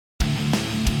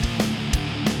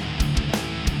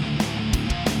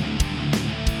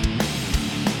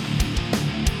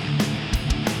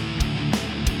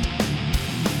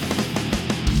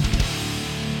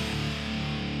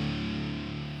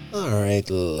Alright,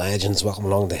 legends, welcome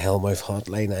along to Hellmouth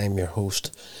Hotline. I'm your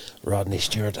host, Rodney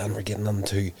Stewart, and we're getting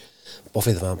into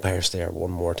Buffy the Vampire Slayer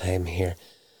one more time here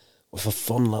with a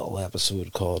fun little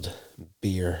episode called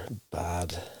Beer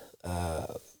Bad.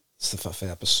 It's the fifth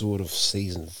episode of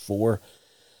season 4.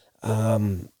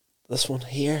 This one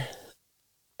here,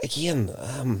 again,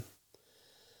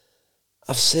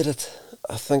 I've said it,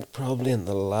 I think probably in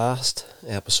the last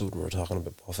episode we were talking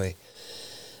about Buffy.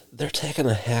 They're taking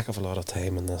a heck of a lot of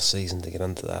time in this season to get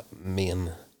into that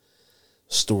main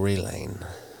storyline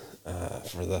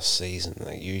for this season.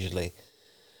 Like usually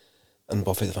in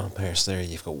Buffy the Vampire Slayer,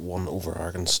 you've got one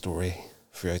overarching story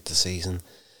throughout the season,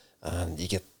 and you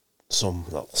get some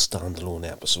little standalone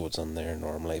episodes in there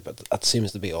normally, but that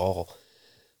seems to be all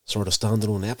sort of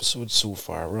standalone episodes so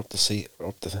far. We're up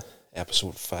to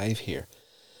episode 5 here,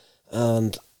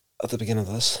 and at the beginning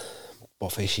of this,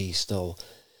 Buffy, she's still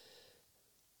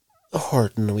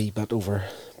hurting a wee bit over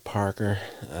Parker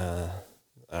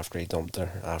after he dumped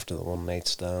her after the one night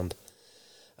stand.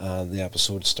 The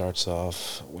episode starts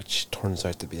off, which turns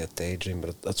out to be a daydream,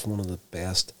 but that's one of the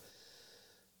best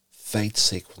fight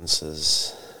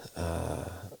sequences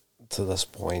to this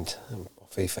point.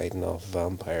 Buffy fighting off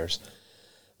vampires.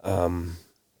 But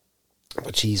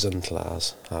she's in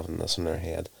class having this in her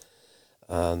head.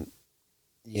 And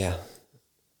yeah,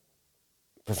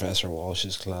 Professor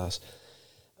Walsh's class.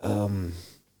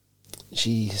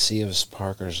 She saves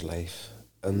Parker's life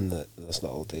in this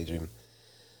little daydream,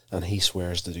 and he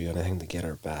swears to do anything to get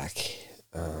her back.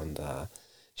 And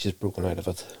she's broken out of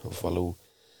it with Willow,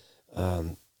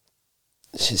 and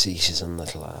she's in the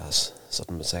class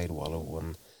sitting beside Willow,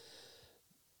 and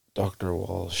Dr.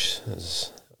 Walsh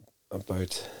is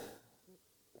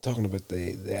talking about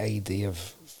the idea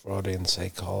of Freudian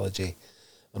psychology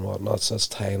and whatnot, so that's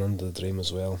tying into the dream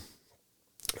as well.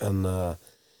 And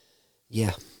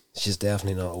yeah, she's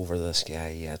definitely not over this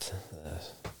guy yet.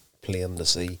 Plain to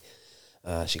see.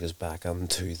 She goes back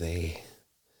into the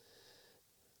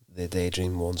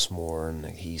daydream once more, and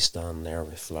he's standing there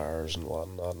with flowers and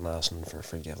whatnot and asking for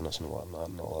forgiveness and whatnot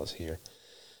and all this here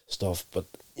stuff. But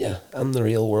yeah, in the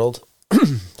real world,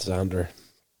 Xander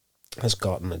has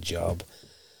gotten a job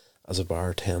as a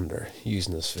bartender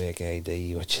using his fake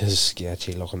ID, which is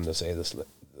sketchy looking to say the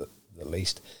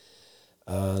least.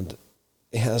 And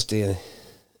he has to,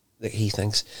 like, he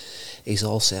thinks he's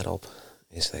all set up.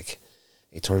 He's like,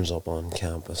 he turns up on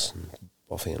campus, and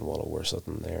Buffy and Willow were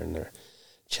sitting there and they're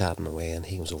chatting away, and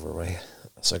he comes over with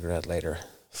a cigarette lighter,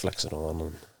 flicks it on,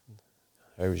 and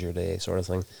how was your day, sort of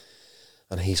thing.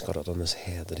 And he's got it in his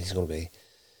head that he's going to be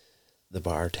the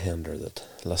bartender that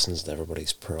listens to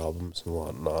everybody's problems and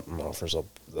whatnot and offers up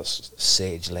this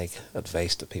sage-like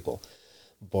advice to people.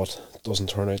 But it doesn't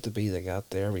turn out to be the guy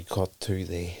there. We cut to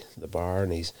the bar,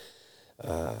 and he's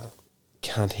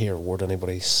can't hear a word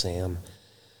anybody's saying.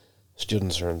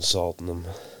 Students are insulting him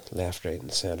left, right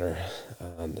and centre,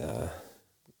 and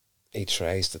he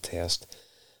tries to test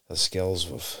his skills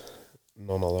with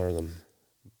none other than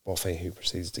Buffy, who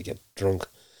proceeds to get drunk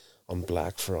on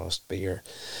Black Frost beer.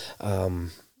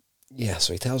 Yeah,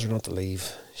 so he tells her not to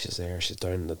leave. She's there, she's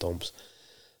down in the dumps.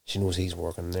 She knows he's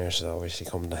working there, so obviously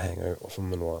coming to hang out with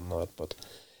him and whatnot. But,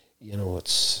 you know,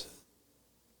 it's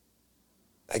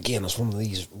one of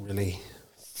these really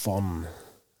fun,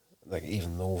 like,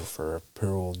 even though for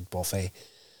poor old Buffy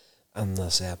in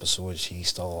this episode, she's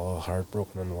still all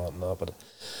heartbroken and whatnot, but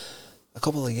a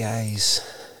couple of guys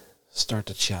start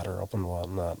to chat her up and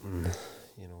whatnot, and,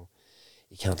 you know,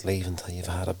 you can't leave until you've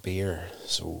had a beer.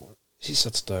 So she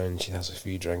sits down, she has a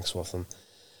few drinks with him.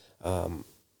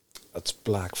 It's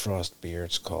Black Frost beer,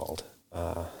 it's called.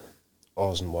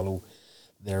 Oz and Willow,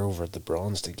 they're over at the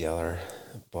Bronze together,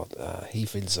 but he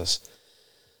feels this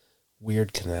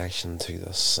weird connection to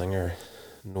this singer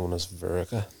known as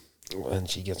Veruca, and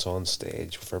she gets on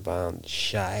stage with her band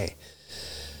Shy.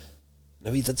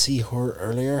 Now, we did see her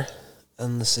earlier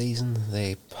in the season.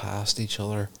 They passed each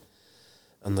other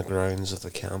on the grounds of the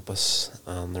campus,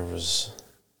 and there was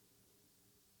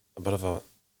a bit of a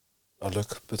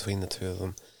look between the two of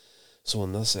them. So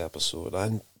in this episode,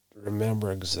 I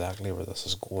remember exactly where this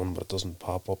is going, but it doesn't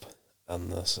pop up in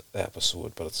this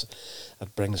episode. But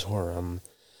it brings her in,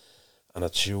 and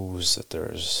it shows that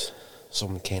there's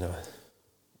some kind of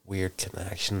weird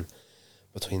connection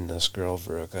between this girl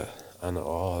Veruca and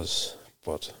Oz.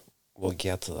 But we'll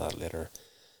get to that later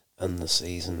in the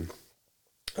season.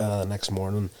 Next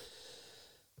morning,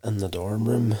 in the dorm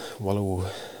room, Willow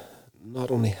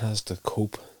not only has to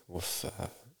cope with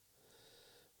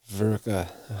Veruca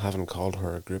having called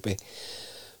her a groupie,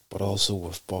 but also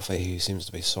with Buffy, who seems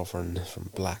to be suffering from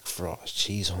Black Frost.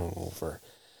 She's hungover.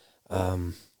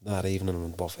 That evening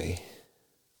when Buffy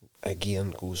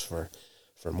again goes for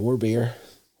more beer,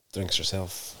 drinks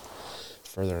herself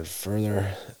further and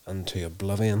further into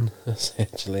oblivion,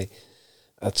 essentially.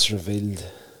 It's revealed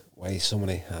why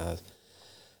somebody has.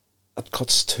 It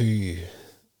cuts to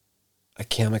a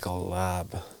chemical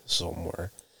lab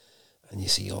somewhere, and you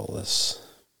see all this,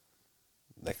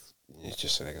 like, it's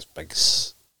just like this big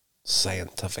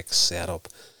scientific setup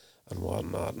and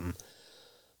whatnot, and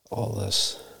all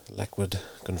this liquid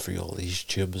going through all these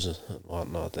tubes and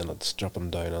whatnot, and it's dropping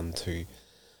down into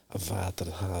a vat that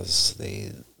has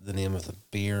the name of the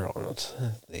beer on it,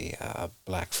 the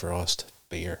Black Frost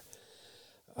beer.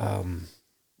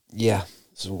 Yeah,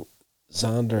 so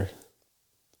Xander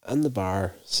in the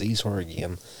bar sees her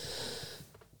again.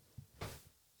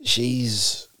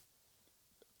 She's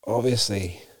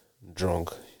obviously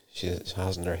drunk. She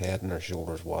hasn't her head and her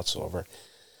shoulders whatsoever.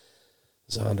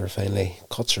 Xander finally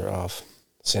cuts her off,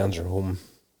 sends her home.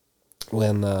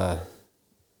 When the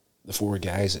four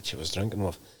guys that she was drinking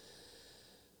with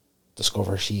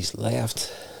discover she's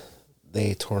left,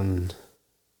 they turn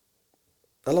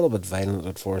a little bit violent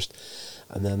at first,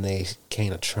 and then they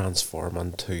kind of transform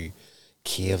into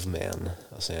cavemen,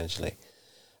 essentially.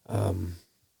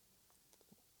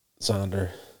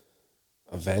 Xander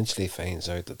eventually finds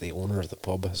out that the owner of the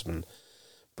pub has been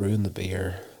brewing the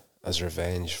beer as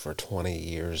revenge for 20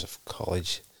 years of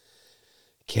college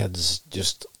kids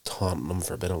just taunting him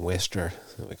for being a waster.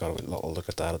 We got a little look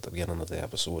at that at the beginning of the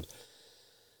episode.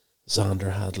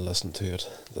 Xander had listened to it.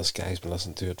 This guy's been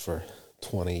listening to it for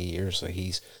 20 years, so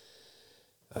he's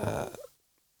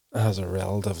has a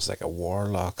relative, it's like a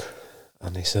warlock,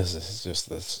 and he says it's just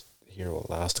this here will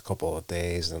last a couple of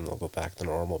days and they'll go back to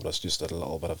normal, but it's just a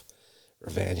little bit of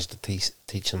revenge to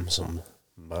teach him some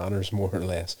manners, more or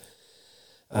less.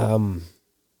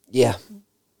 Yeah,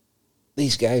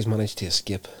 these guys managed to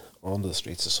escape onto the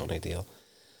streets of Sunnydale,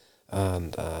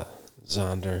 and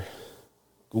Xander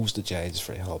goes to Giles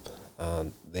for help,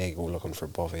 and they go looking for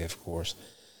Buffy, of course.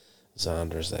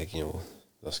 Xander's like,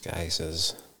 this guy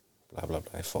says blah blah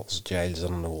blah, falls Giles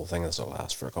in, and the whole thing is to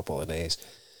last for a couple of days.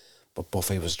 But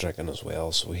Buffy was drinking as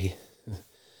well, so he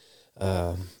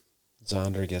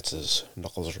Xander gets his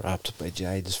knuckles rapped by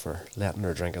Giles for letting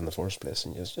her drink in the first place,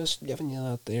 and just giving you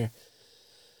that there.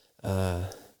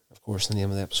 Of course, the name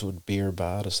of the episode, Beer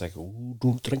Bad, is like, oh,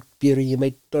 don't drink beer, you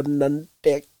might turn into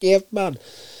a caveman.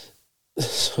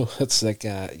 So it's like,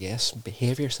 yes,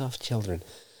 behave yourself, children.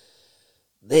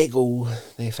 They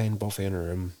find Buffy in her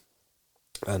room,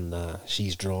 and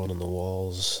she's drawn on the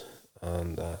walls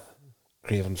and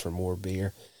craving for more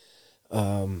beer.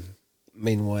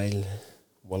 Meanwhile,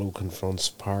 Willow confronts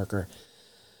Parker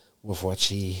with what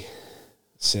she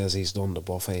says he's done to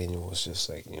Buffy, and it's just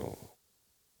like,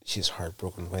 she's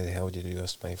heartbroken. Why the hell would you do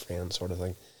this to my friend, sort of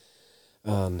thing.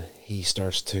 And he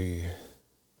starts to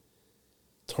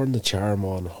turn the charm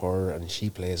on her, and she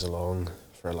plays along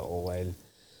for a little while.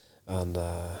 And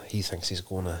he thinks he's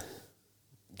going to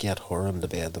get her into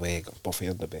bed the way he got Buffy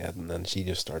into bed, and then she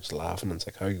just starts laughing, and it's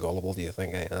like, how gullible do you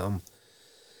think I am?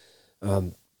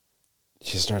 And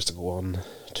she starts to go on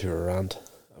to a rant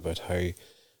about how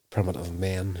primitive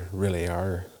men really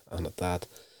are, and at that,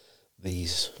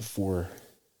 these four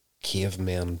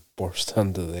cavemen burst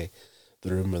into the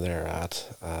room where they're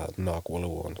at, knock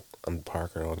Willow and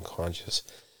Parker unconscious,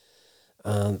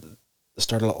 and they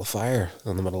start a little fire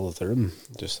in the middle of the room,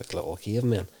 just like little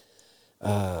cavemen.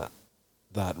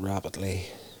 That rapidly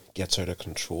gets out of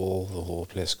control. The whole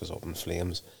place goes up in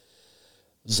flames.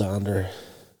 Xander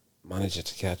manages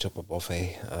to catch up with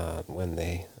Buffy, and when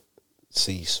they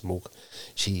see smoke,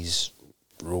 she's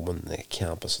roaming the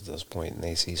campus at this point, and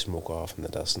they see smoke off in the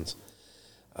distance.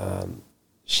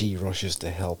 She rushes to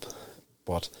help,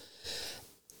 but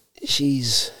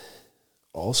she's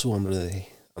also under the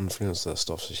influence of this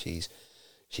stuff, so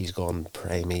she's gone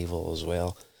primeval as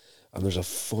well. And there's a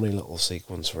funny little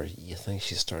sequence where you think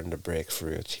she's starting to break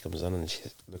through it. She comes in and she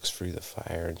looks through the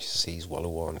fire and she sees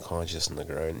Willow unconscious on the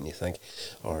ground, and you think,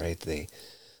 alright, the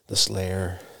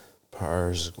Slayer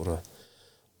powers is going to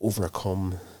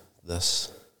overcome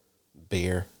this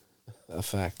beer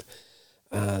effect.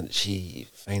 And she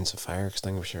finds a fire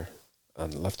extinguisher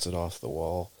and lifts it off the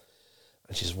wall,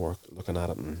 and she's looking at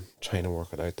it and trying to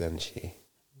work it out. Then she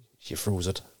throws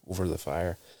it over the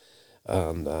fire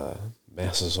and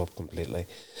messes up completely.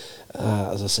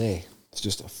 As I say, it's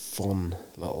just a fun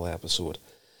little episode.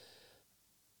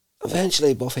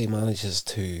 Eventually, Buffy manages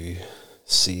to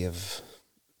save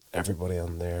everybody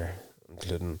on there,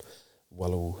 including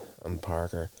Willow and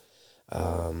Parker.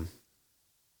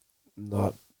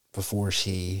 Not before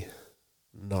she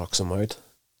knocks him out,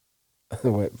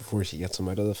 before she gets him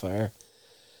out of the fire.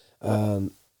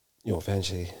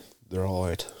 Eventually they're all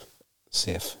out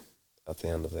safe at the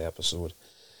end of the episode.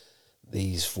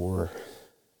 These 4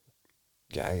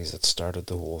 guys that started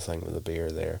the whole thing with the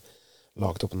beer there,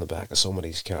 locked up in the back of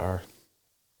somebody's car,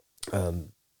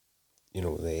 and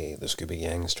the Scooby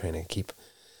Gang's trying to keep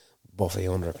Buffy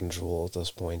under control at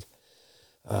this point.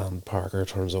 And Parker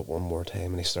turns up one more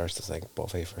time and he starts to thank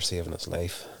Buffy for saving his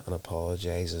life and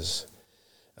apologises,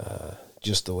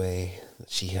 just the way that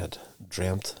she had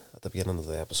dreamt at the beginning of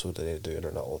the episode that they'd do in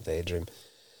her little daydream.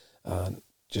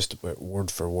 Just about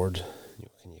word for word,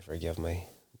 can you forgive me?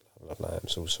 Blah, blah, blah, I'm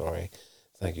so sorry.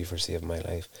 Thank you for saving my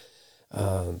life.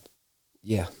 And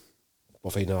yeah,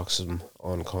 Buffy knocks him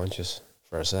unconscious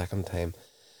for a second time.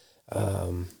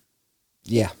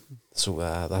 Yeah, so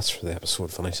that's where the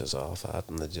episode finishes off at,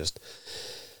 and they just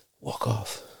walk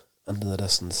off into the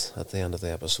distance at the end of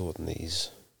the episode, and these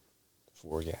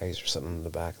 4 guys are sitting in the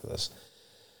back of this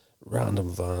random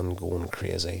van going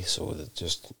crazy, so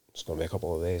it's going to be a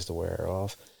couple of days to wear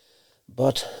off.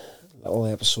 But a little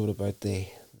episode about the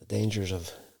dangers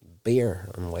of beer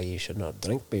and why you should not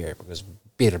drink beer, because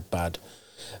beer bad.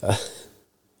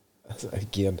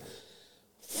 Again,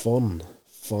 fun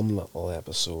little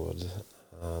episode.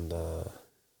 And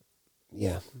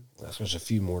yeah, there's a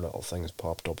few more little things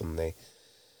popped up in the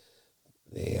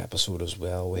episode as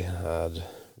well. We had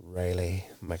Riley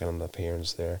making an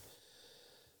appearance there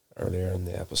earlier in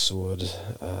the episode.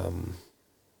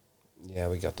 Yeah,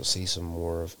 we got to see some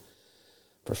more of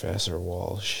Professor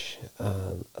Walsh.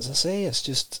 And as I say, it's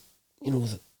just,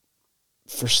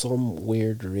 for some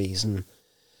weird reason,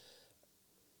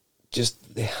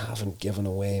 just they haven't given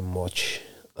away much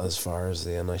as far as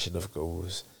the initiative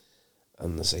goes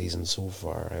in the season so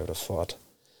far. I would have thought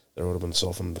there would have been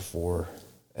something before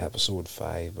episode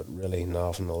 5, but really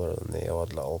nothing other than the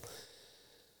odd little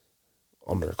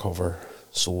undercover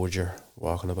soldier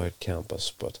walking about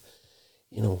campus. But,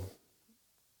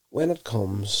 when it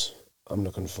comes, I'm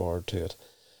looking forward to it.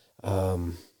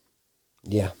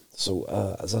 Yeah,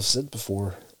 so as I've said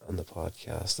before on the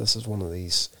podcast, this is one of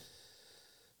these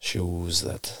shows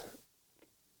that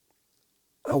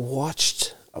I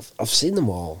watched. I've seen them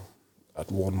all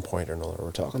at one point or another.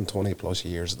 We're talking 20 plus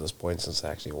years at this point since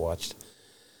I actually watched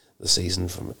the season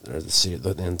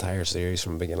the entire series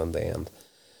from beginning to end.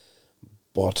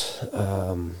 But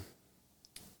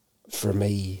for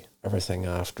me, everything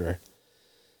after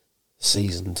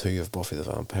season 2 of Buffy the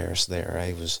Vampire Slayer,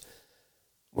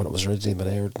 when it was originally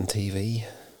been aired on TV,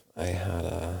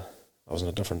 I was in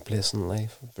a different place in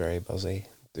life, very busy,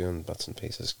 doing bits and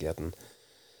pieces, getting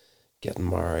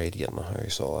married, getting a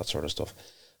house, all that sort of stuff.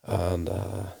 And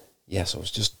so I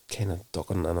was just kind of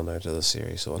ducking in and out of the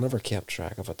series, so I never kept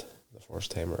track of it the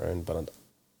first time around. But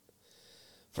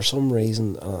for some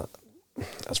reason,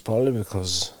 it's probably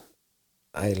because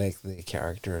I like the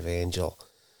character of Angel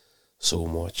so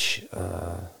much.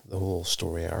 The whole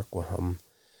story arc with him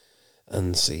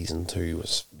in season 2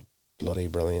 was bloody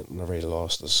brilliant whenever he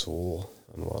lost his soul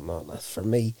and whatnot. For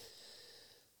me,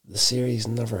 the series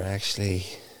never actually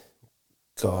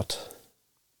got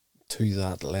to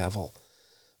that level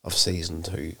of season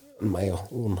 2, in my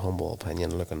own humble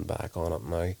opinion, looking back on it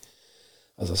now.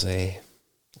 As I say,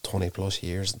 20 plus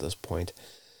years at this point,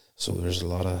 so there's a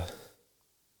lot of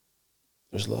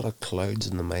clouds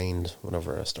in the mind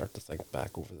whenever I start to think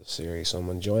back over the series. So I'm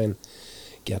enjoying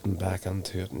getting back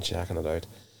into it and checking it out.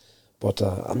 But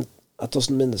that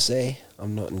doesn't mean to say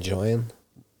I'm not enjoying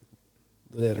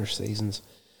the later seasons.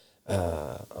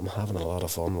 I'm having a lot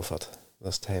of fun with it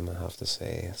this time, I have to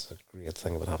say. It's a great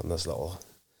thing about having this little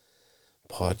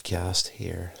podcast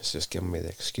here. It's just giving me the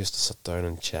excuse to sit down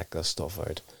and check this stuff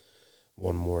out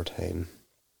one more time.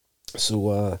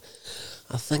 So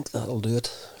I think that'll do it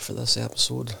for this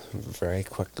episode. Very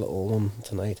quick little one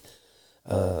tonight.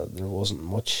 There wasn't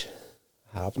much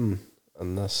happening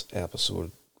in this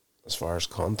episode as far as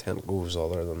content goes,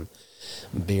 other than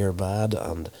beer bad,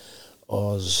 and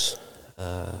Oz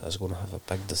is going to have a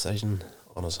big decision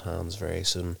on his hands very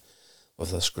soon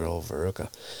with this girl Veruca.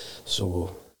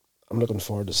 So I'm looking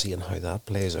forward to seeing how that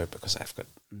plays out, because I've got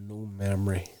no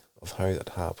memory of how that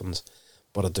happens,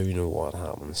 but I do know what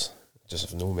happens. Just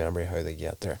have no memory how they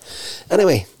get there.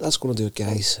 Anyway, that's going to do it,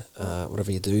 guys.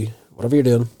 Whatever you do, whatever you're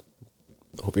doing,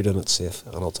 I hope you're doing it safe,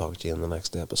 and I'll talk to you in the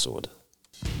next episode.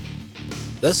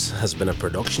 This has been a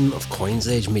production of Coins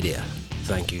Age Media.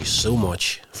 Thank you so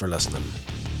much for listening.